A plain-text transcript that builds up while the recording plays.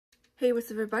Hey,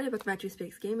 what's up everybody, welcome back to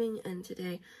Spiggs Gaming, and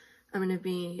today I'm going to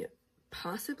be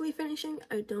possibly finishing,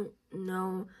 I don't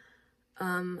know.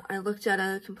 I looked at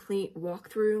a complete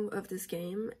walkthrough of this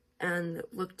game and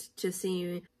looked to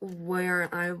see where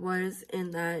I was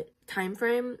in that time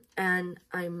frame, and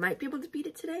I might be able to beat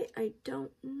it today, I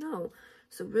don't know.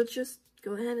 So we'll just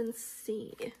go ahead and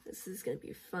see. This is going to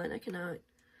be fun, I cannot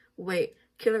wait.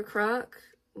 Killer Croc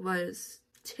was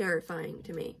terrifying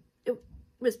to me. It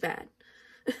was bad.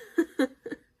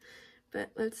 But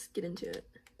let's get into it.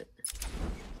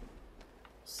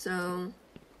 So,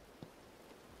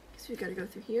 guess we gotta go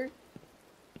through here.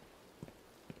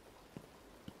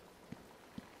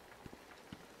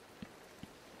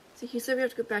 So he said we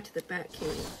have to go back to the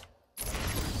Batcave.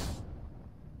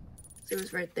 So it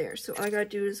was right there. So all I gotta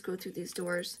do is go through these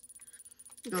doors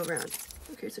and go around.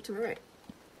 Okay, so to my right.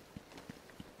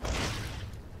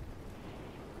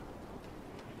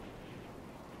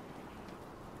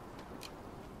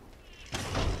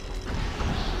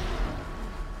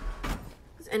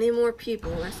 Any more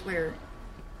people, I swear.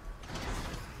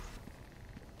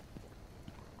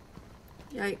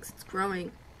 Yikes, it's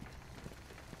growing.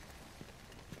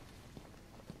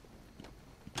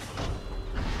 Oh,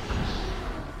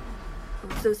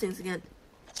 it's those things again.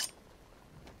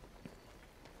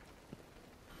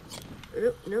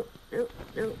 Nope, nope, nope,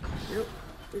 nope, nope.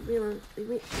 Leave me alone, leave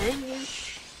me. Dang you.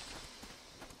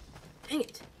 Dang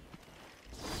it.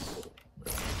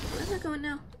 Where's that going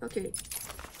now? Okay.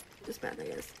 This path, I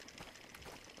guess.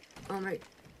 Oh my.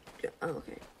 Oh,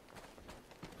 okay.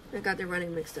 I got the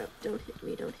running mixed up. Don't hit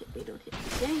me, don't hit me, don't hit me.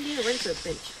 Dang you, run to a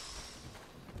bench.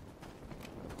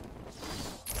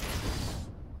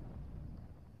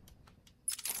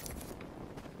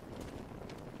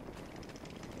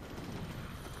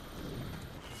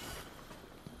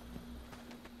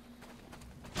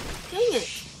 Dang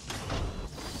it!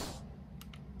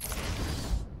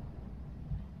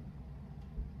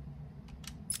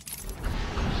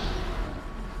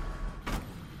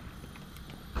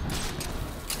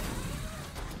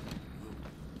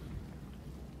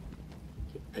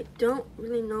 I don't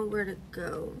really know where to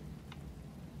go.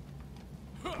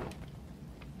 I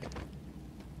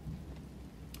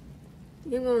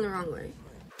think I'm going the wrong way.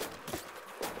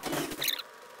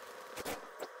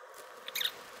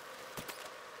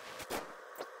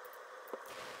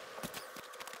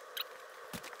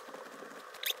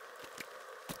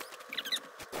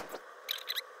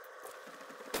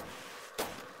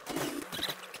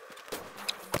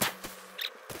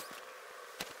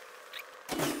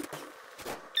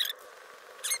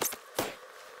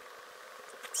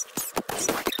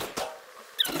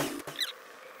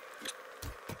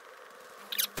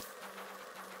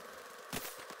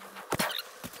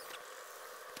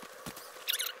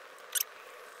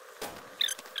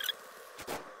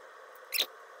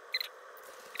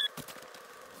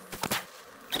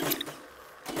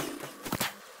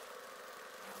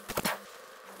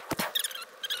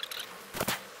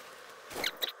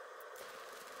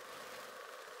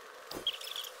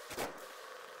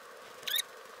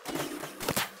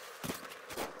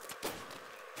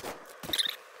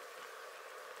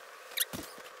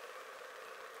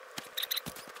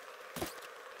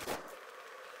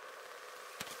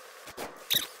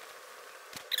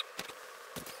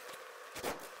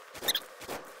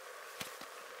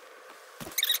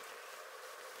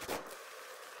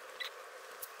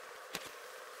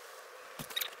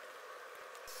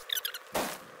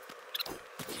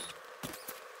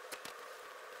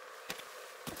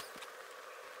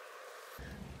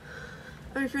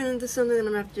 I have a feeling this is something that I'm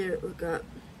gonna have to look up.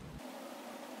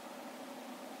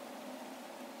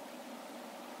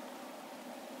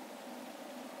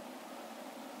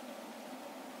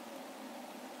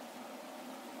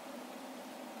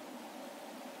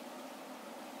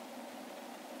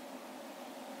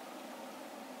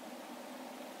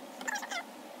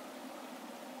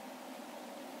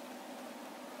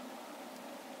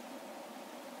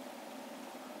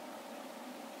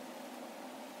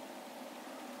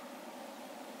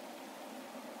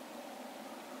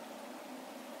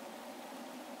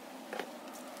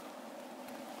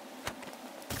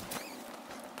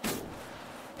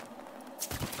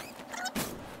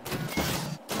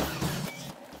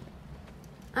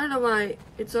 I don't know why,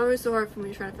 it's always so hard for me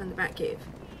to try to find the Batcave.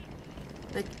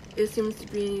 Like, it seems to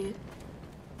be,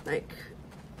 like,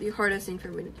 the hardest thing for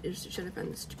me is to try to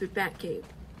find the stupid Batcave.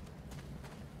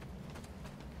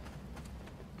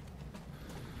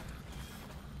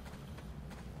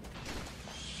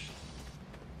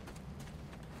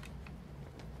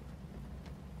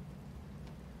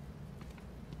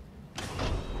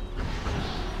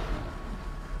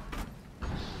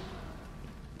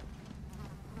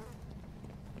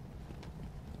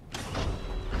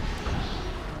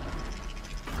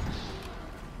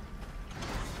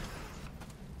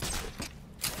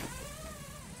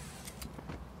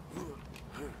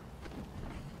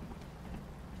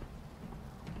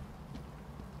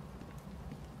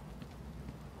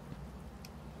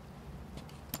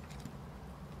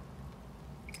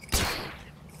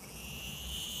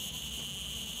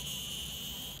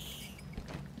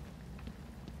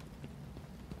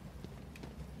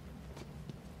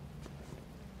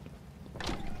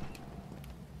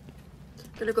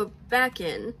 gonna go back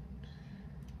in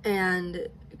and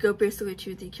go basically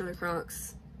to the Killer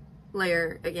Croc's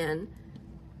lair again.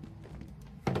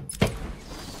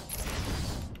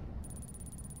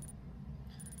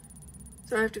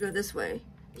 So I have to go this way.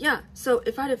 Yeah, so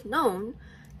if I'd have known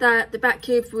that the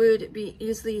Batcave would be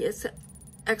easily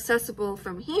accessible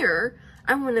from here,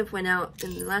 I wouldn't have went out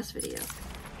in the last video.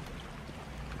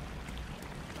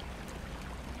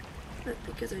 But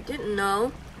because I didn't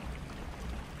know,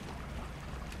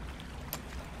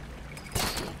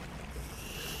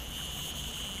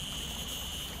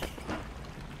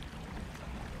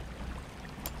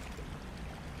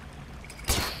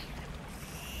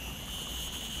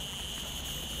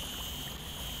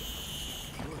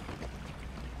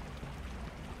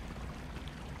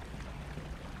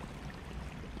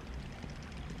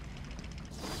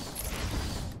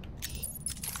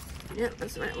 yep,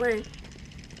 that's the right way.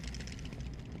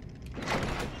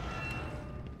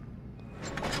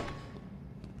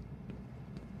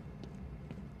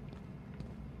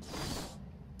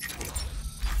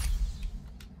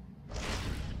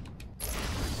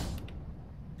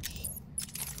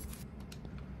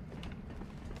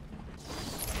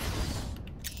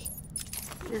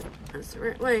 Yep, that's the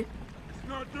right way. It's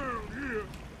not down here.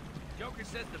 Joker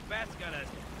says the bat's got us.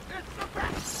 It's the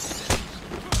bat!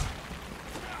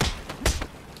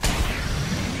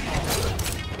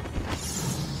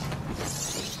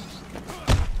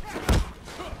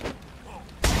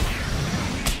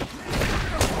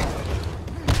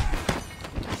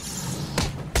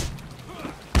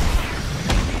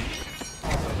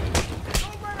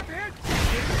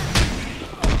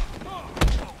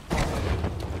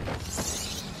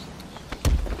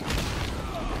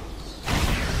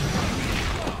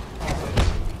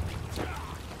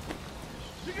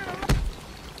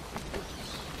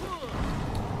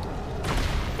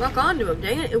 Lock onto him,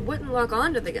 dang it. It wouldn't lock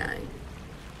onto the guy.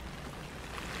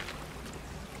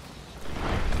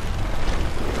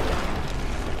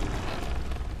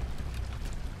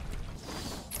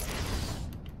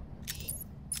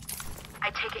 I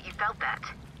take it you felt that.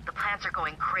 The plants are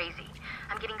going crazy.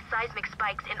 I'm getting seismic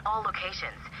spikes in all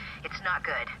locations. It's not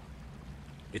good.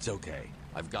 It's okay.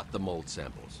 I've got the mold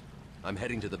samples. I'm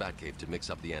heading to the Batcave to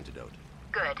mix up the antidote.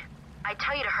 Good. I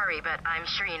tell you to hurry, but I'm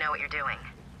sure you know what you're doing.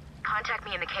 Contact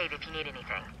me in the cave if you need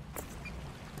anything.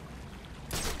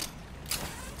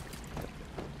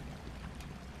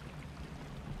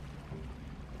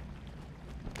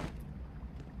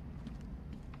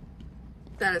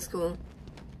 That is cool.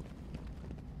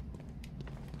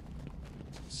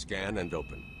 Scan and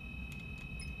open.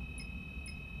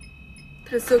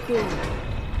 That is so cool.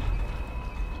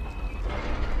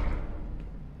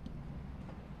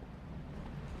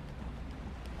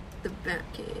 The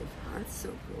Batcave. Oh, that's so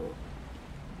cool.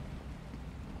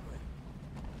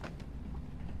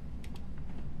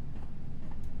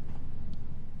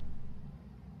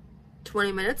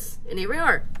 "20 minutes, and here we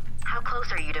are." How close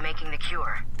are you to making the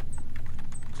cure?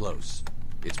 Close.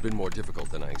 It's been more difficult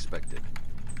than I expected.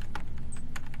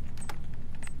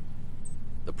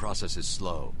 The process is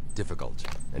slow, difficult,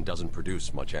 and doesn't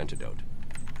produce much antidote.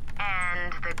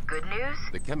 And the good news?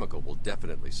 The chemical will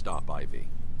definitely stop Ivy.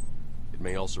 It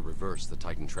may also reverse the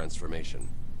Titan transformation.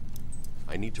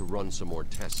 I need to run some more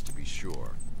tests to be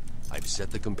sure. I've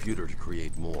set the computer to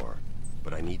create more,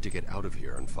 but I need to get out of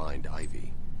here and find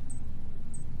Ivy.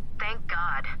 Thank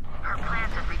God. Her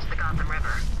plants have reached the Gotham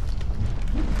River.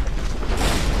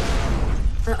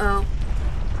 Uh-oh.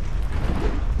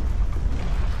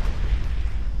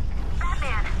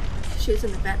 Batman! She's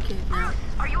in the Batcave now.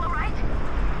 Are you alright?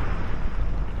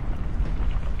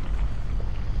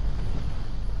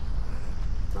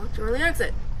 Locked door on the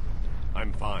exit.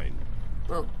 I'm fine.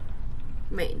 Well,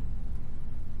 main.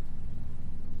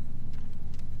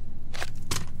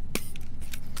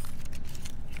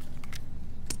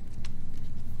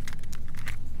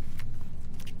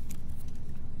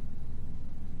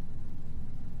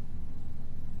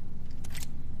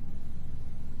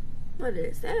 What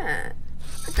is that?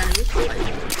 I got a new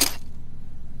toy.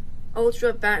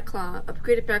 Ultra Batclaw.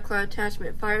 Upgraded Batclaw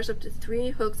attachment. Fires up to 3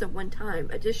 hooks at one time.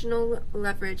 Additional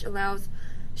leverage allows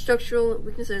structural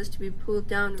weaknesses to be pulled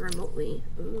down remotely.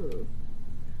 Ooh.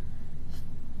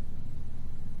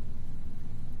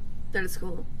 That is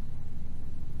cool.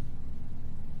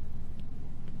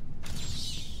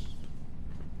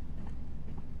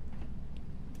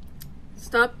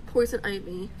 Stop Poison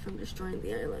Ivy from destroying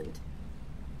the island.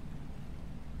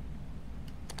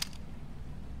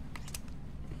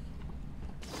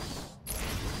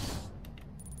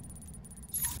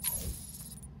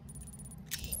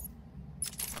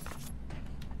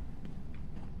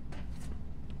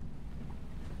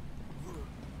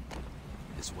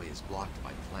 This way is blocked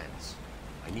by plants.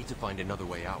 I need to find another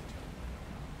way out.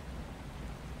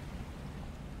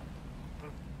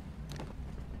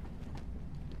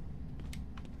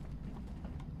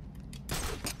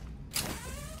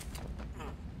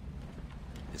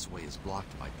 This way is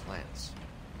blocked by plants.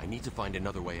 I need to find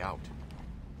another way out.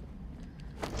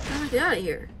 How do I get out of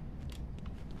here?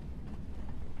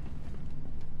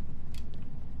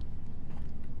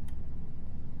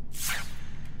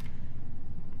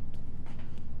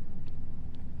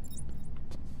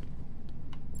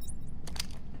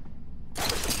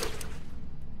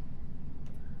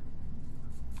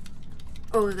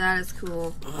 Oh, that is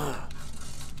cool.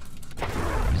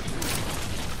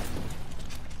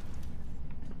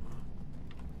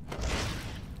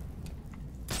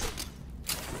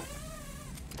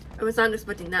 I was not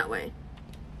expecting that way.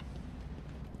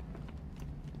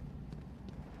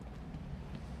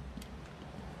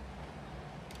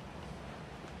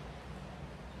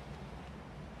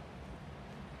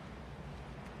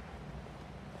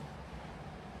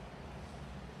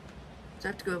 So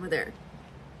I have to go over there.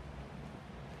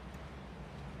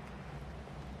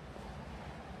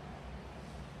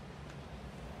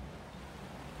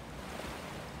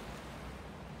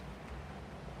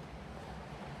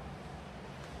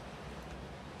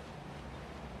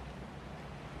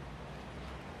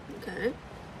 Okay.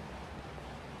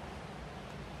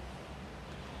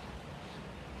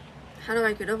 How do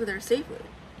I get over there safely?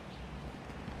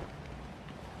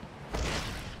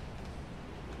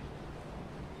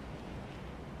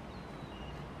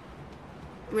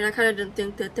 I mean, I kind of didn't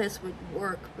think that this would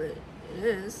work, but it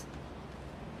is.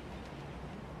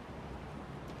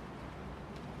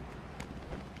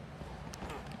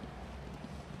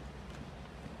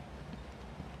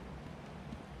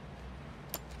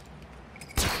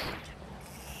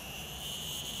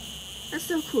 That's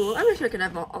so cool. I wish I could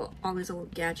have all these little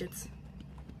gadgets.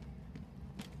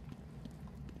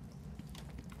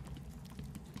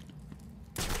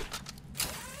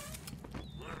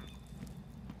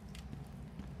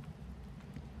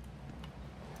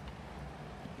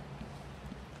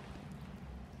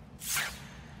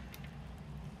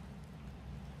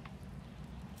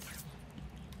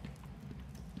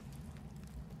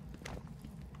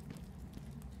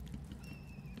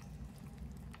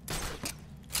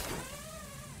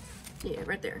 Yeah,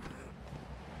 right there.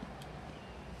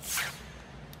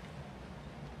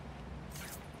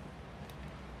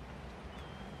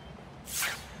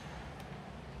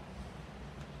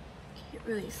 Can't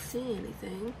really see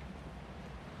anything.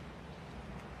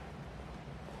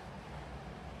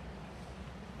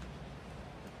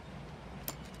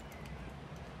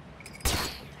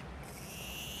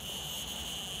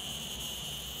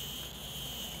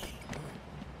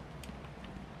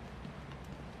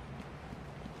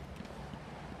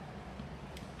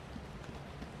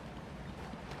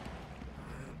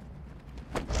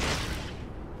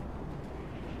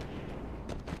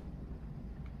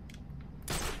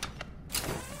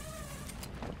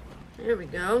 There we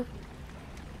go.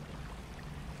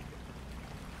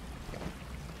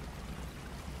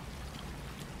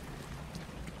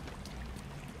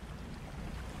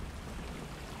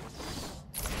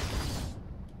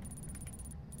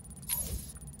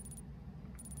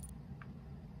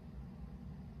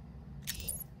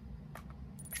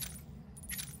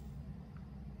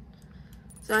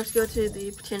 So I have to go to the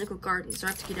botanical garden, so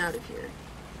I have to get out of here.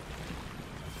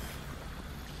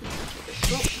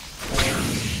 Oh.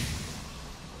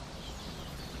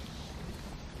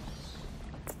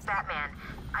 Batman,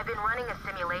 I've been running a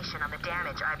simulation on the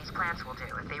damage Ivy's plants will do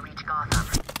if they reach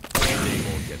Gotham. They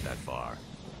won't get that far.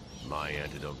 My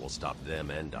antidote will stop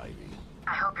them and Ivy.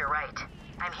 I hope you're right.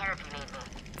 I'm here if you need me.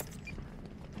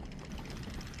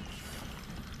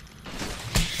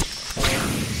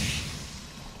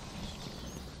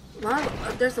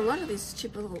 There's a lot of these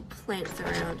cheap little plants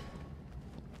around.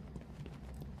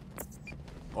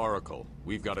 Oracle,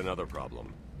 we've got another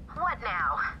problem. What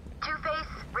now? Two-Face?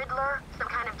 Riddler? Some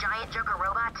kind of giant Joker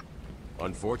robot?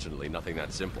 Unfortunately, nothing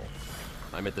that simple.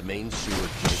 I'm at the main sewer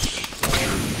junction.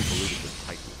 He polluted with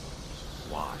Titan.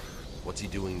 Why? What's he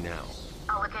doing now?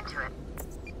 I'll look into it.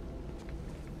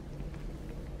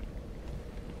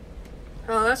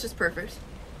 Oh, that's just perfect.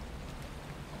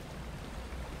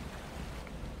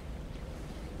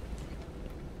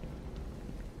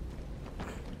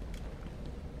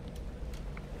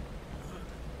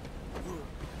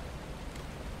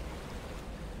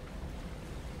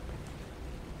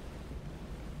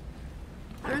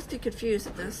 I was too confused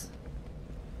at this.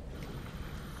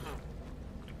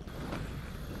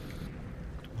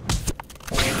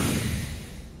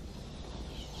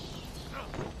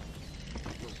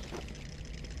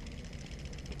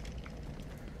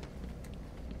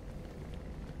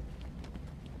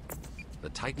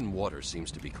 Titan water seems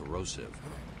to be corrosive,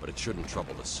 but it shouldn't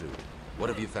trouble the suit. What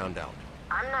have you found out?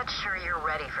 I'm not sure you're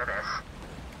ready for this.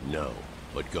 No,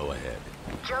 but go ahead.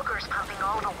 Joker's pumping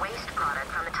all the waste product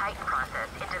from the Titan process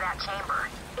into that chamber.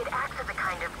 It acts as a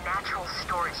kind of natural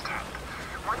storage tank.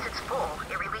 Once it's full,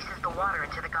 it releases the water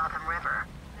into the Gotham River.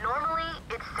 Normally,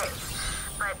 it's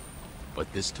safe, but...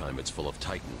 But this time it's full of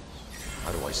Titan.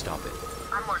 How do I stop it?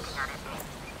 I'm working on it.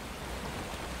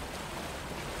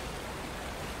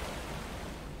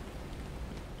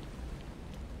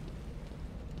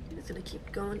 It's gonna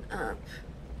keep going up.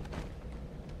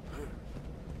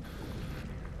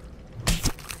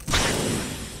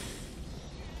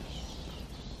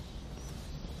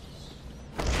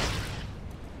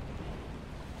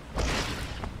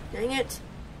 Dang it.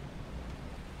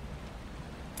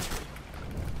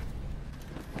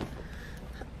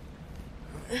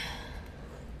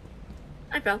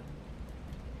 I fell.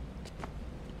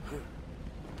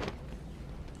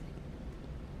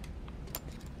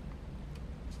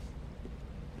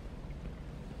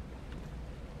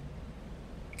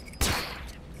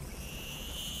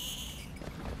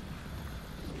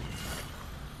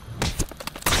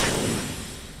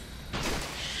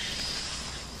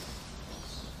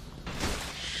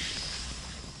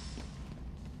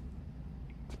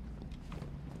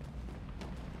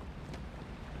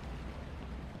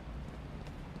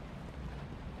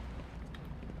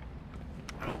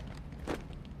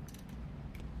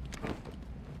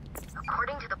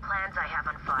 According to the plans I have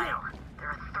on file, there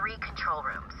are 3 control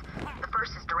rooms. The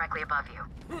first is directly above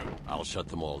you. I'll shut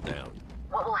them all down.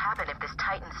 What will happen if this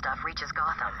Titan stuff reaches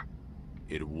Gotham?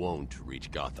 It won't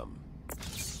reach Gotham.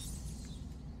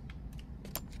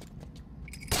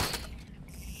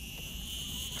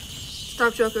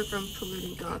 Stop Joker from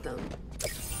polluting Gotham.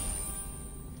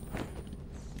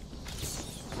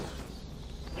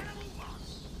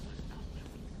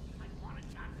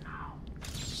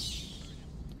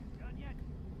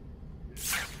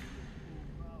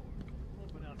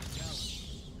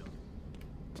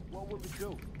 What will it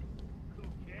do? Who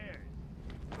cares?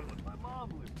 My mom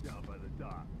lives down by the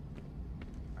dock.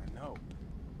 I know.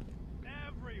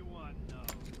 Everyone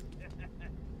knows.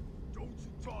 Don't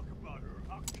you talk about her.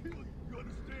 I'll kill you. You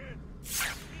understand? He's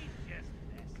just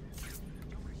messing.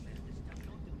 Joker says this stuff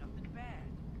don't do nothing bad.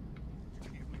 You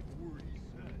can't believe a word he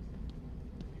says.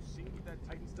 You seen what that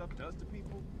Titan stuff does to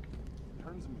people? It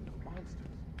turns them into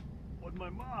monsters. What my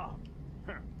mom?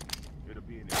 It'll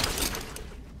be an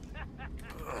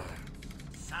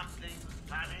Something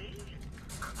funny?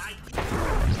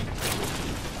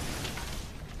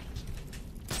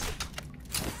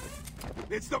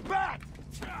 It's the bat!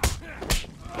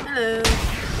 Hello.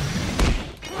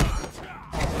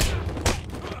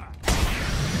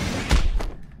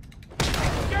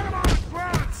 Get him on the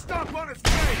ground and stomp on his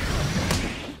face!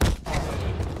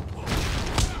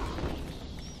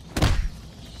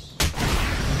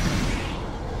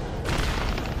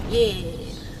 Yeah.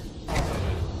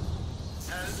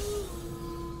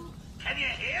 Can you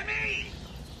hear me?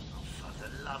 Oh, for the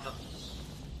love of...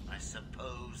 I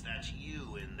suppose that's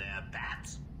you in there,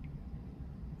 Bat.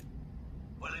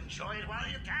 Well, enjoy it while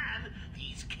you can.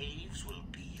 These caves will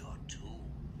be your tomb.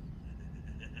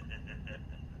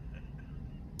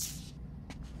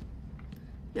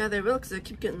 Yeah, they will, because I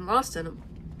keep getting lost in them.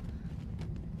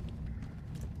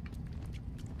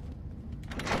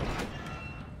 You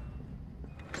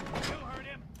heard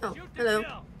him. Oh, Shoot to hello.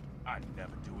 kill. I'd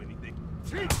never do anything.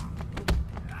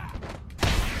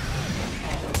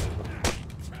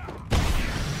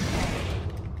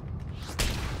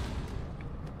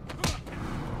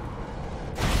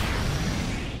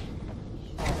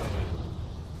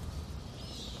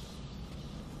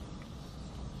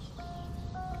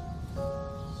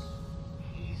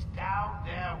 He's down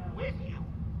there with you,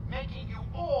 making you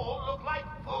all look like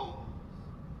fools.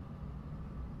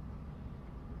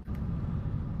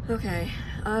 Okay,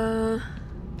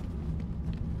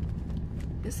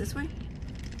 is this way?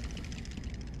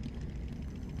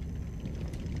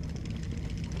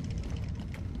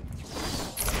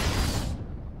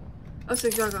 Oh, so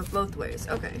you gotta go both ways,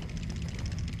 okay.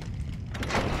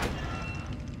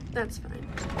 That's fine.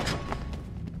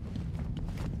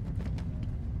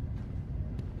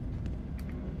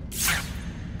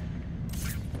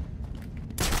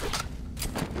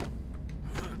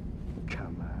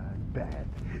 Come on, Bat.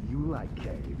 You like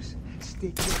caves.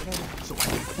 Stick your head out so I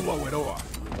can blow it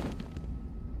off.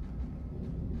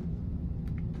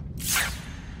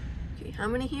 Okay, how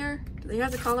many here? Do they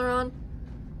have the collar on?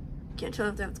 Can't tell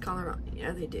if they have the collar on.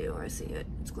 Yeah, they do. I see it.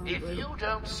 It's glowing If blue. you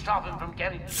don't stop him from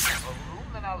getting to the control room,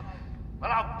 then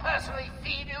I'll personally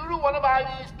feed you to one of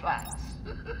Ivy's plants.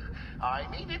 I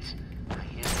mean it.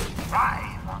 You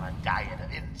thrive on a diet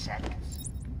of insects.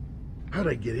 How'd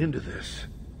I get into this?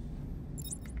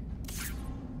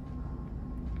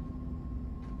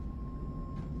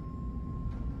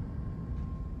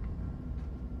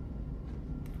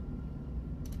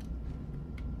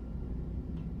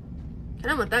 I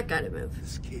don't want that guy to move.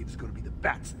 This cave's gonna be the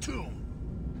Bat's tomb.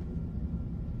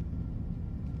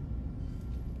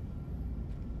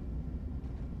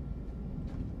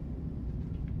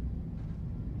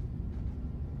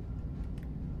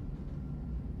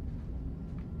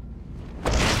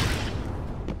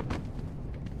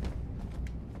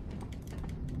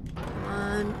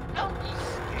 Don't be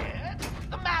scared.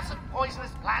 The massive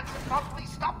poisonous plants have probably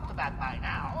stopped the bat by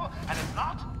now. And if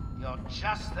not, you're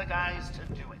just the guys to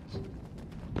do it.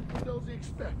 What does he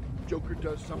expect? Joker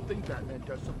does something, Batman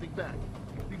does something back.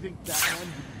 Do you think Batman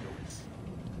wouldn't notice?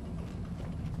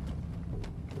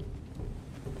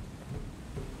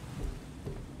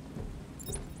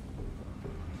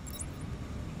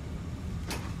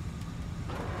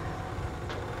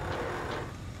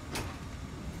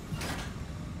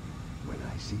 When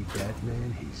I see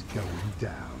Batman, he's going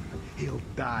down. He'll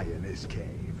die in his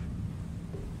cave.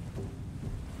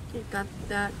 You got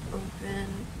that open.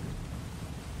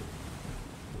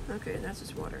 Okay, that's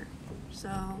just water. So...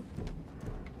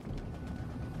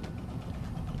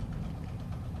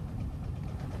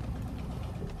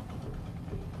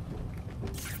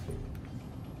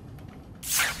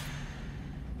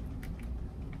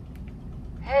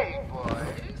 Hey,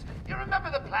 boys. You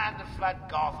remember the plan to flood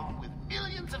Gotham with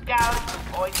millions of gallons of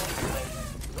poison waste?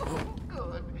 Oh,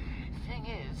 good. Thing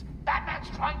is, Batman's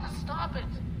trying to stop it.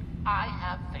 I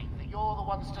have faith that you're the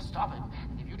ones to stop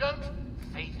it. If you don't,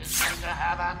 fate is going to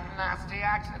have a nasty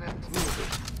accident.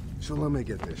 So let me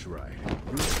get this right.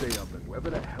 You stay up in wherever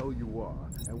the hell you are,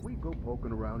 and we go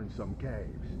poking around in some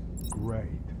caves. Great.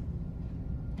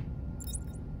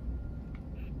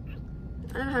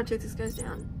 I don't know how to take these guys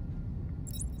down.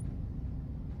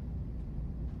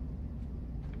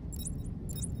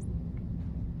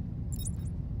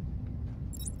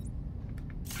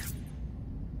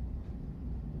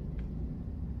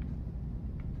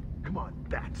 Come on,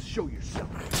 Bats, show yourself.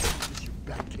 Is this your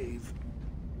Bat cave?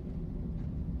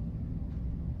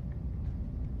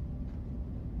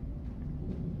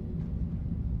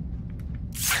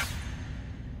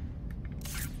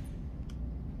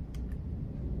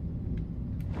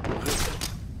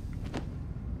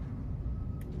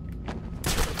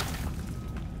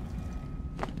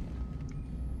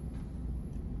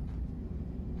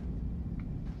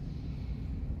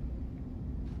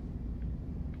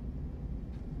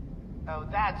 Oh,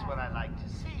 that's what I like to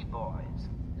see, boys.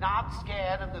 Not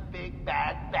scared of the big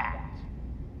bad bat.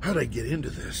 How'd I get into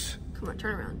this? Come on,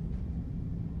 turn around.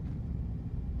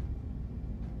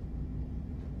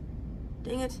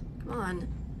 Dang it. Come on.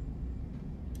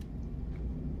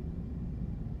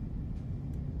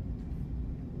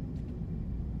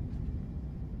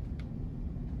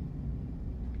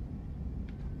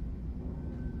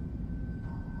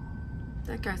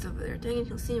 That guy's over there. Dang it,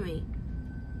 he'll see me.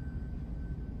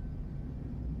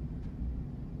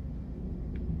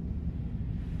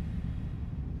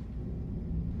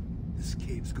 This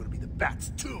cave's gonna be the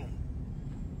Bat's tomb.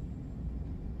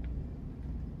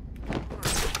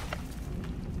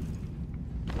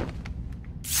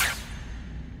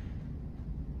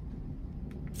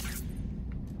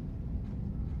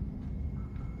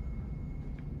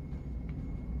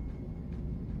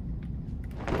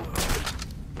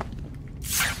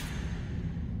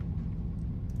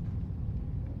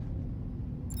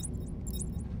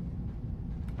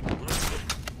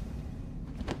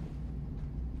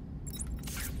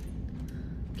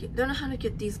 Don't know how to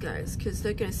get these guys, because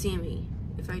they're gonna see me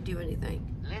if I do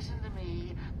anything. Listen to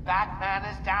me. Batman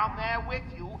is down there with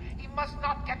you. He must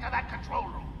not get to that control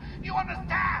room. You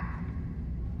understand?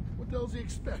 What does he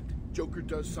expect? Joker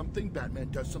does something,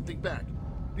 Batman does something back.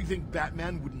 Do you think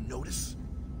Batman wouldn't notice?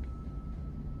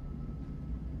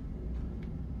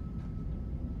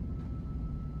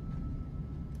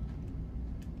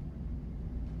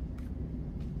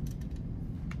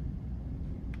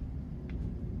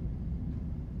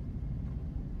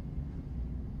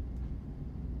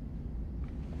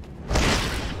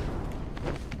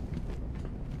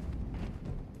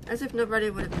 As if nobody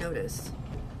would have noticed.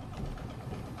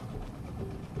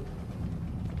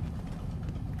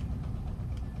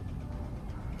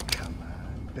 Come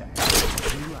on, Bat.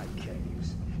 You like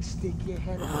caves. Stick your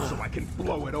head out so I can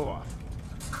blow it off.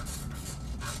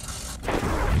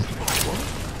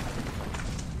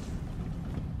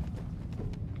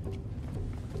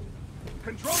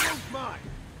 Control room's mine.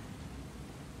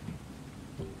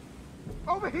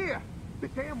 Over here. The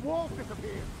damn walls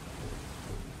disappeared.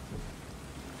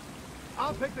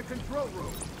 I'll take the control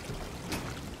room.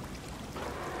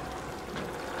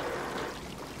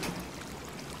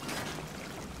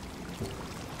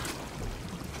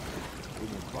 We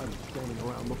won't find him standing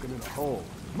around looking in a hole.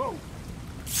 Move!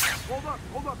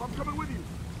 Hold up, I'm coming with you.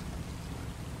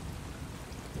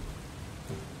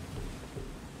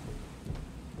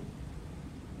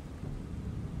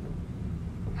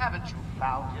 Haven't you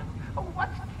found him? Oh,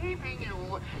 what's keeping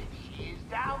you? He's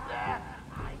down there.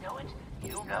 I know it.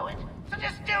 You know it. So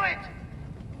just do it!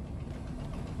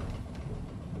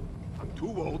 I'm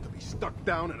too old to be stuck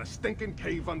down in a stinking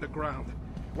cave underground.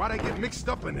 Why'd I get mixed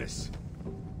up in this?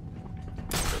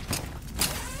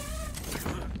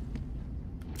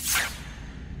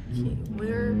 Okay,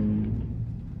 where?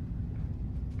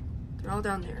 They're all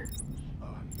down there.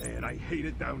 Oh, man, I hate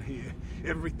it down here.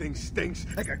 Everything stinks.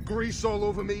 I got grease all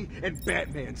over me, and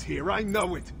Batman's here. I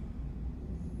know it.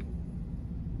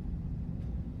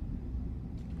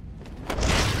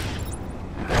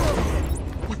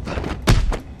 What the?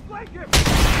 Flank him!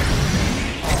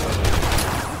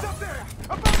 He's up there!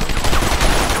 Above!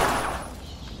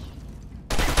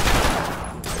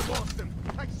 I lost him.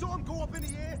 I saw him go up in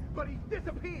the air, but he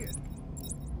disappeared.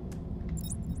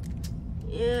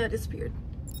 Yeah, disappeared.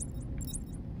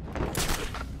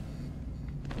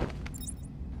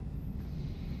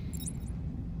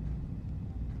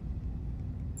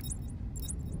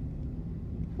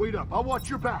 Wait up, I'll watch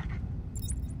your back.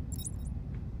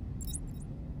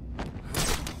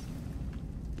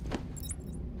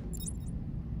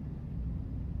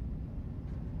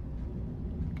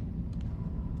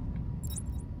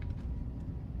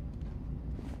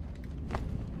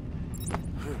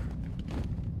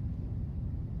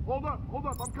 Hold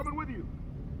up, I'm coming with you.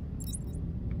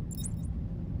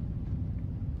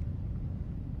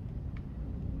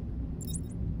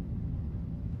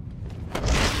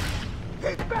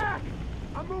 He's back!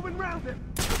 I'm moving round him.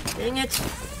 Dang it.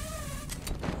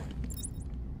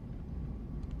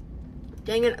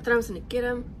 Dang it, I thought I was gonna get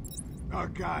him. Oh,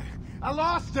 God. I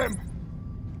lost him!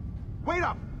 Wait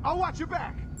up! I'll watch your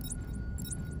back!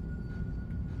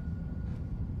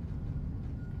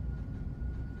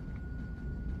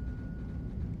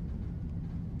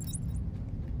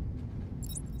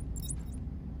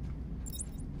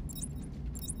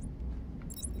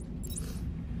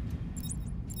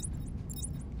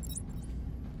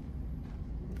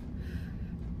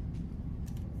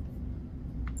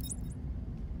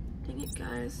 Dang it,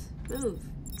 guys. Move.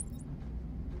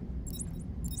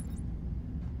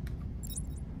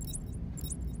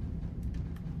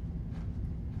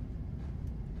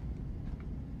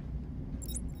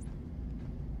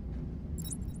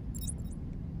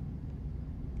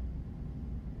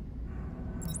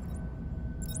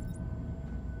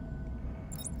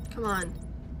 Come on.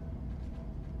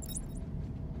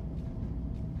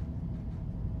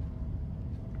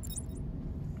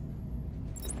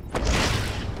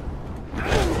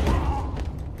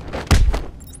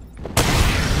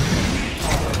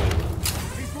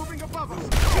 He's moving above us. He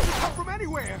can come from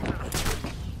anywhere.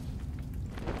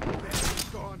 There, he's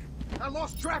gone. I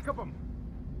lost track of him.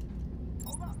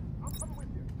 Hold up. I'm coming with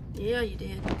you. Yeah, you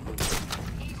did.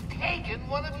 He's taken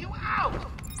one of you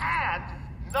out! And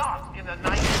not in a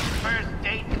nice first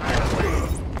date kind of way.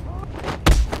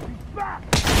 He's back!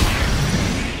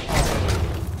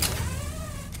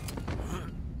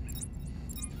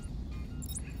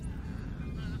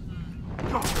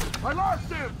 Oh, I lost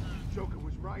him! Joker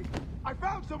was right. I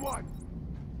found someone!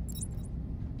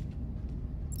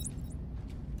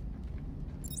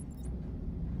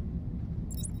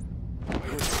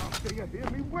 Do you hear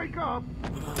me? Wake up!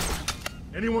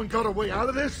 Anyone got a way out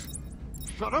of this?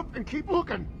 Shut up and keep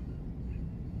looking!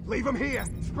 Leave him here!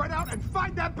 Spread out and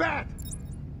find that bat!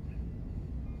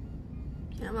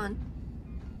 Come on.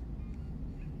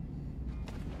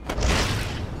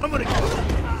 I'm gonna go!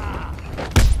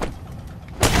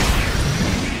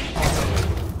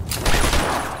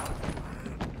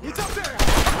 He's up there!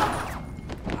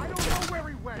 I don't know where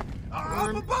he went!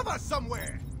 Up above us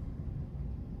somewhere!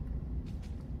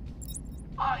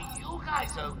 Are you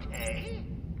guys okay?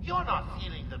 You're not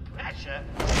feeling the pressure.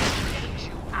 It takes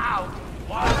you out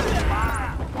one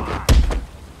by one.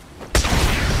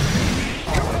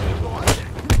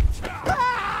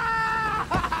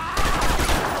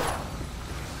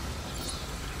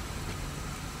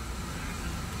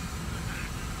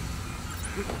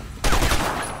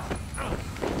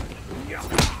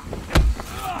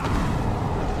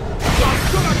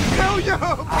 I'm gonna kill you!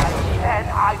 I said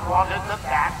I wanted the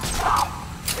bat stopped.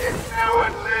 No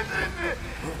one listened.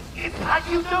 It's like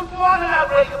you don't want an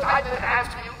outrageous type of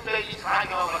ass mutant lady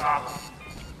trying over Gotham.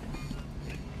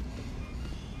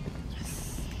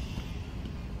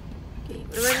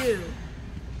 What do I do?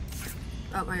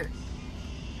 Oh, right here.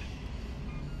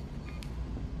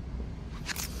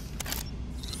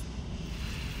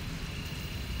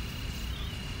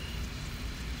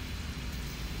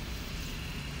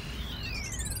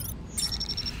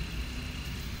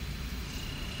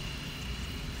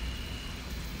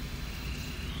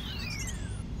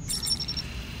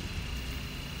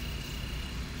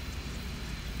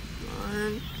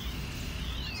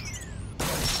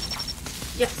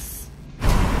 Yes.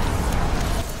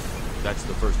 That's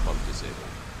the first pump disabled.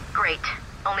 Great.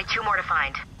 Only 2 more to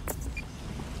find.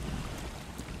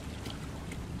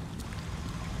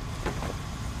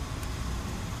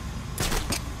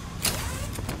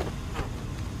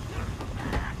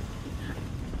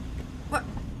 What?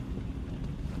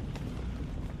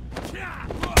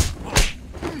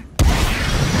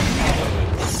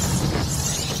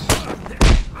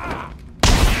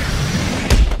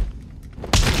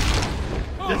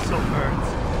 This'll hurt.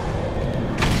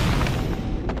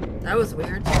 That was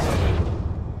weird.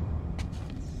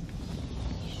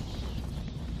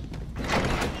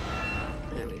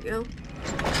 There we go.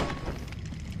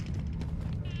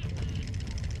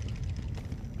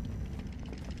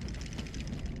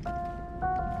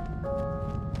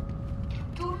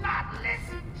 Do not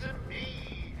listen to me.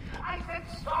 I said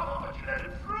stop, but you let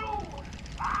him through.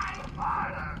 Try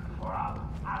harder, or I'll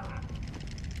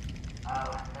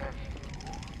hurt you.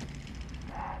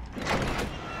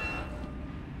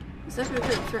 Especially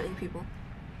because I'm threatening people.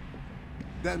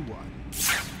 Then what?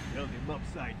 Held him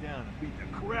upside down and beat the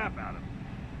crap out of him.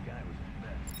 The guy was a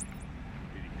mess.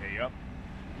 Did he pay up?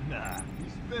 Nah,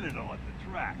 he's spinning on the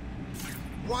track.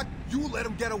 What? You let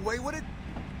him get away with it?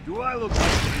 Do I look like an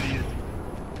idiot?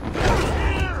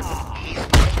 He's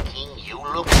making you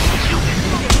look stupid.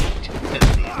 At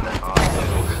least that's all I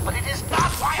do. But it is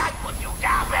not why I put you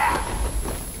down there.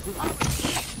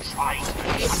 He's trying to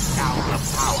shut down the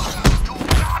power. Do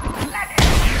not let him.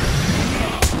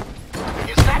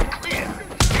 Is that clear?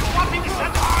 You want me to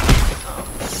send Arkham?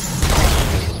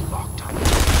 He's locked up.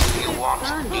 You want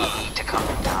me to come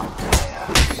down there?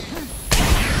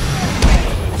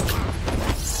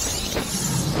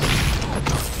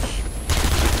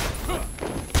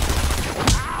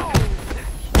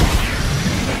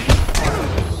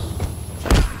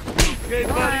 Okay,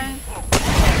 buddy.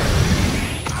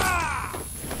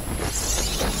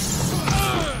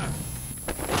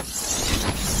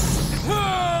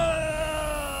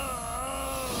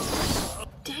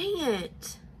 Dang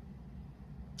it.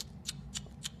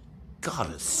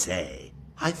 Gotta say,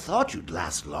 I thought you'd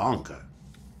last longer.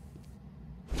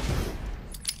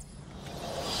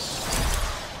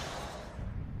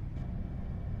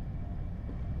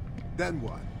 Then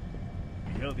what?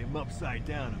 He held him upside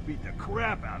down and beat the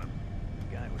crap out of him.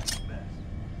 The guy was a mess.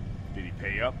 Did he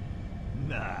pay up?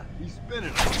 Nah, he's spinning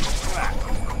on the track.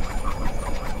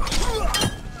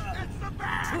 It's the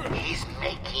bag! He's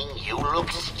making you look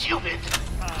stupid.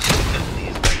 At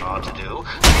least that's hard to do.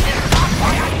 It is not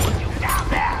why I put you down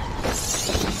there.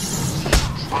 He's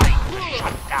trying to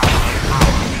shut down the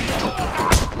power. Do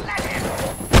not let him.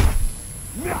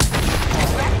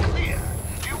 Is that clear?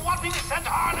 Do you want me to send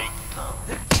Harley?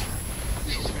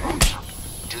 She's locked up.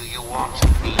 Do you want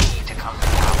me to come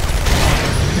down?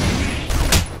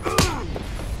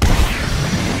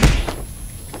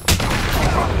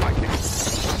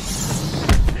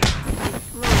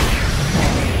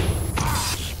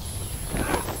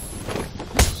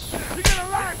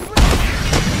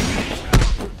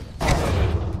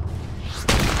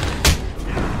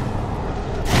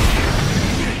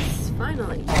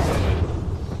 Finally.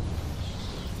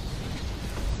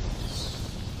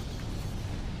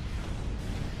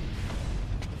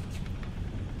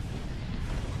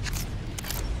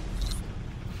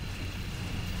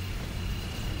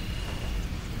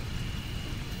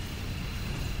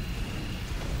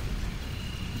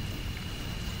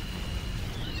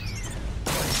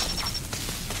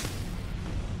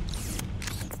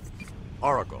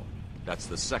 Oracle. That's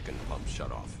the second pump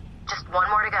shut off. Just 1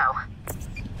 more to go.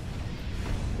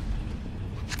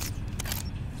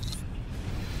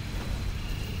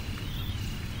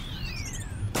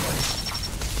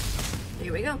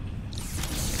 Here we go.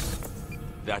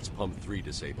 That's pump 3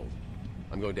 disabled.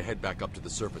 I'm going to head back up to the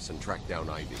surface and track down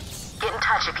Ivy. Get in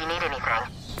touch if you need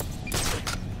anything.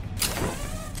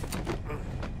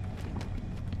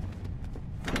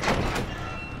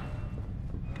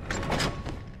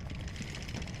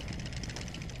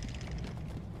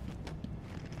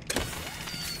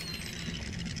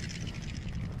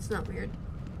 It's not weird.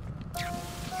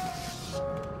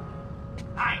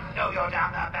 I know you're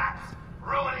down there, Bats.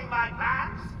 Ruining my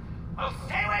plans? Well,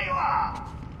 stay where you are.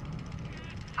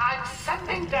 I'm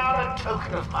sending down a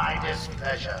token of my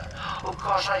displeasure. Oh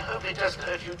gosh, I hope it doesn't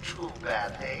hurt you too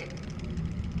badly.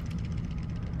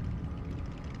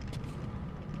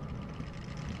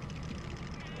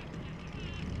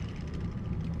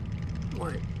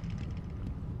 What?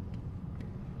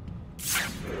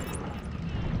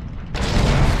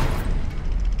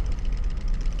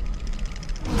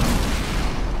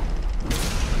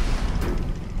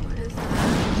 What is that?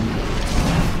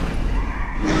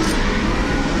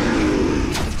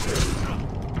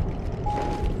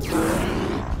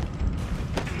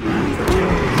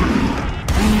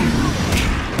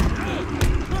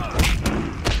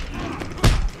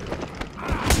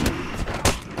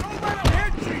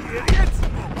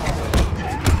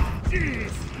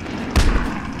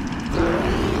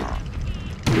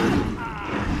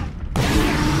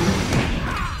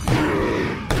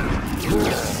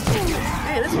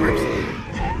 Hey, this works.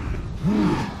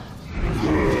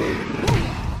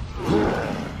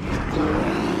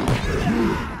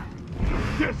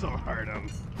 This'll hurt him.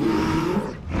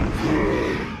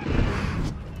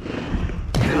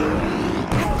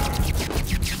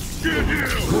 Get him!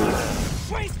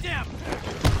 Waste him!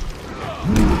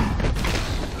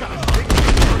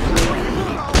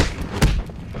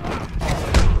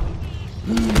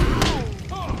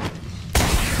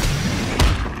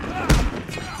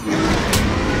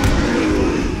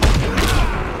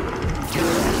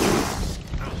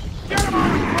 Get him on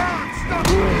the ground! Stop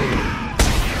him!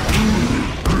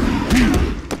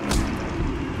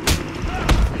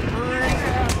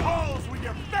 Holes with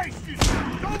your face, you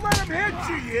don't let him hit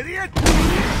you, you idiot!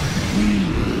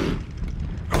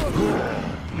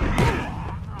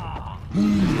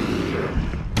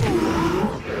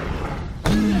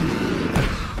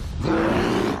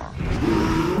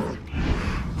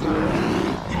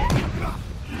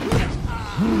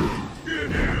 Get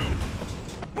him!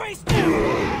 Waste him!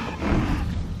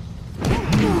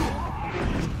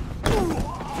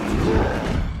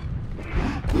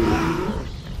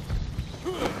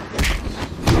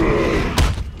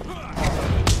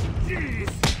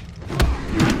 Jeez!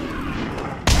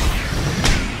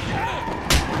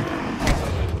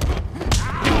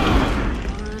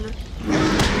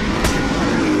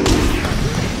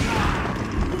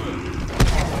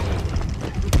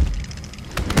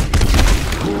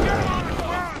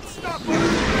 Stop him!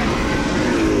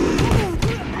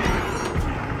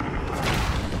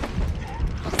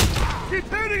 Keep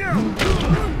hitting him!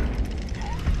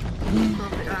 Oh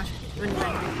my gosh. You wouldn't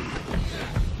like me.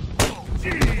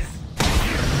 Jeez!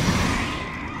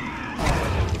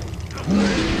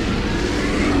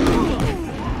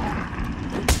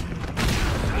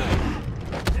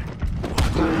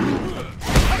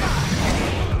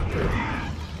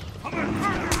 I'm gonna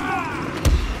turn you around!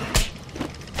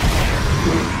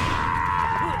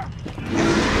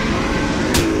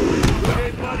 Hey,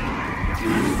 buddy!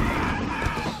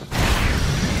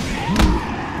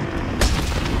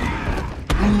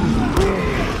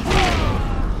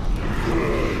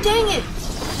 Dang it!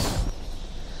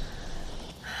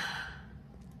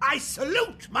 I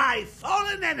salute my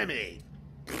fallen enemy!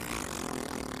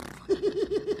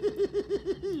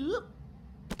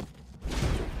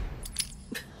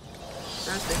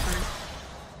 That's different.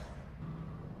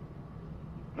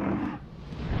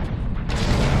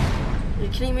 Are you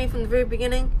kidding me from the very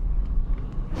beginning?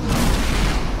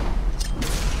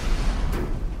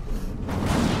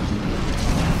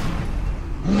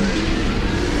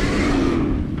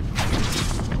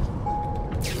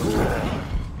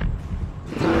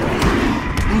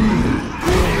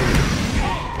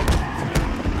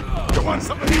 You want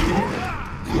somebody?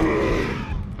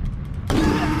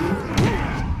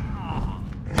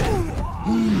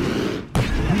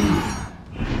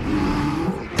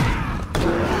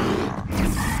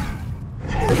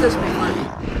 This is pretty fun.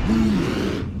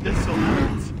 This'll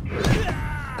hurt.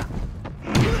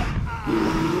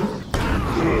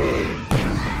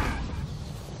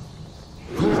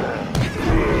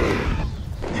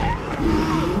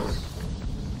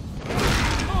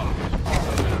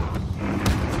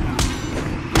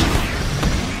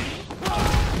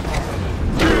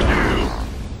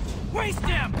 Waste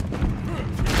him!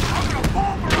 I'm gonna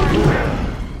pulverize him!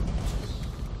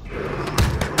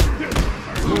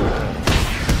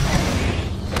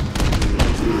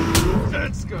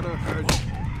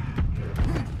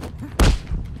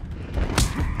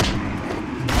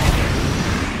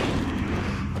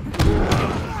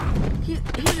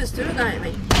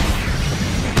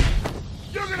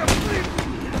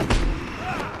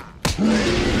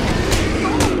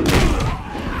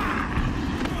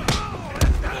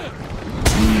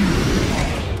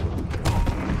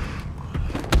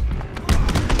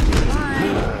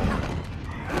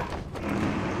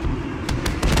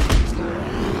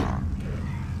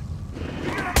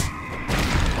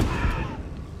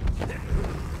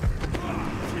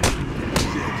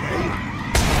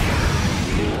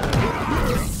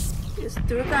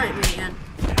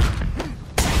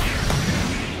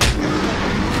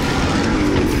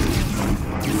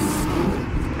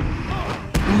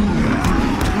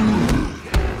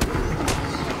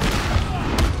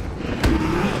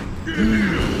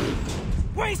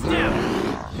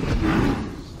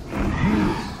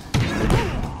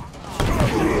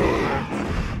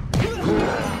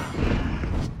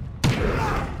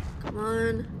 Come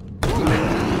on.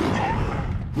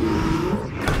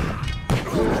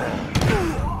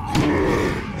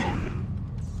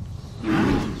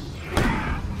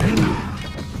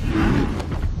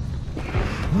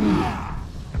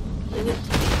 Dang it.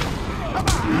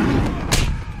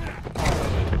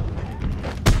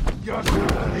 Just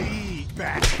lead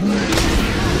back.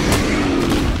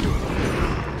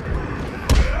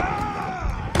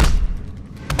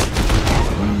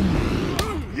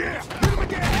 Yeah, hit him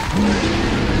again.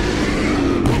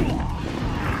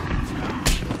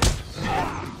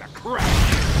 The crap.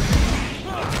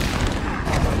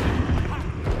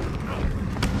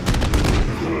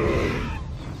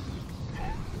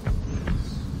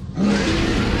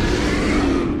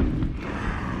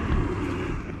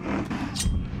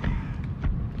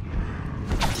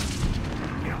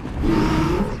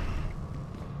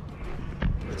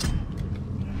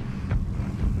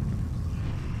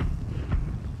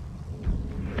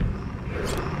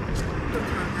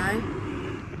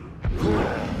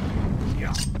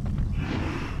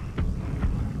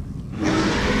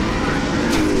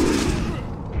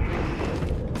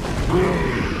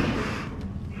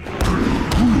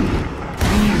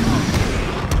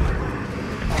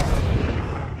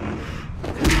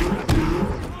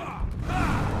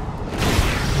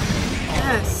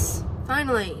 Yes,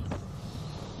 finally.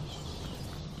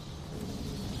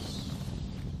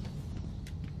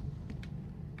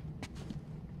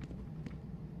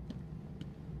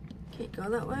 Can't go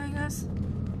that way, I guess.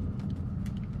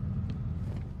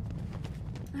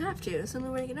 I have to. That's the only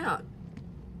way to get out.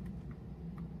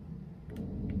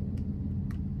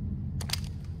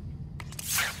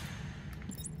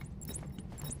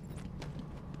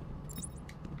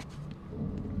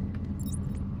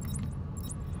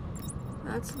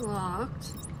 That's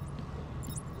locked.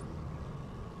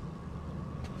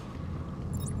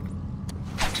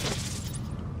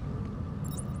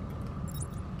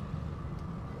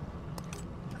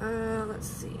 Let's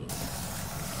see.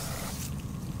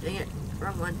 Dang it,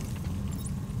 wrong one.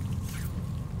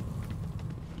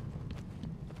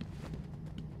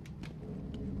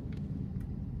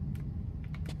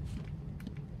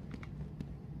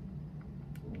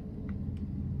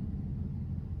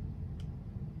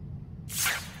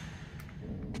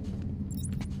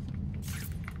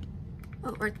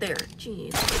 Oh, right there.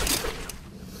 Jeez.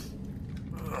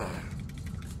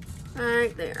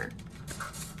 Right there.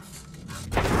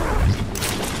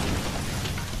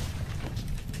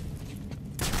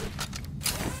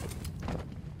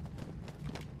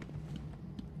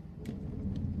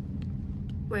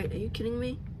 Wait, are you kidding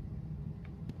me?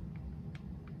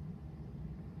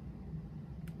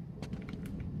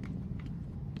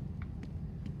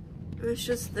 It was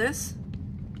just this?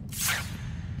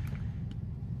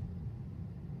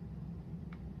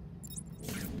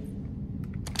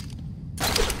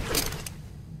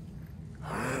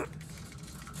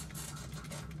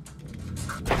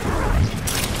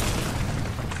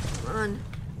 Come on.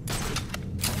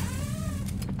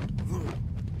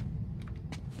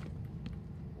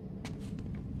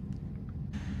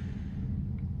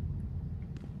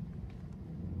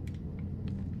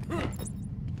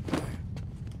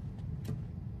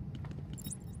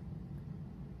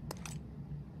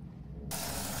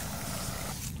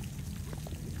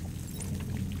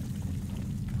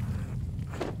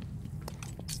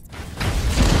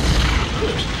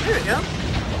 There we go.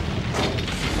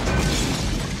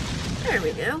 There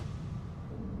we go.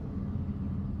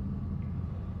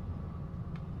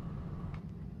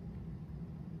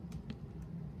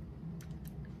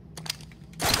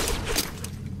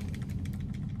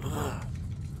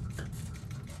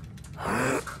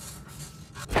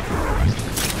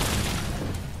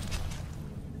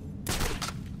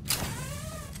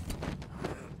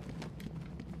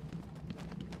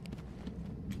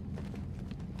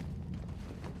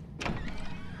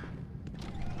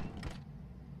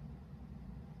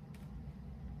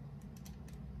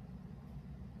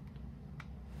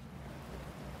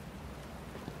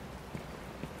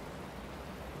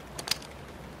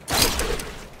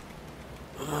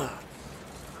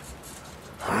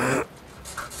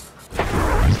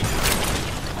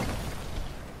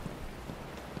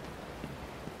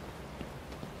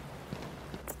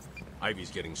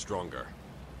 Ivy's getting stronger.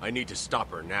 I need to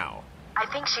stop her now. I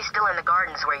think she's still in the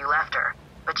gardens where you left her,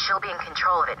 but she'll be in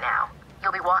control of it now.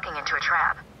 You'll be walking into a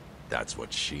trap. That's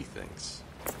what she thinks.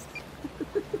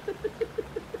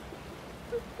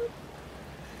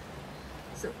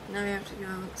 So now we have to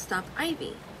go stop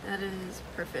Ivy. That is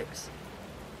perfect.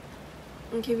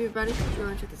 Okay, everybody, if you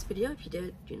enjoyed this video, if you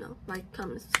did, you know, like,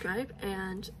 comment, subscribe,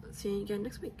 and see you again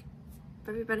next week.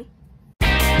 Bye, everybody.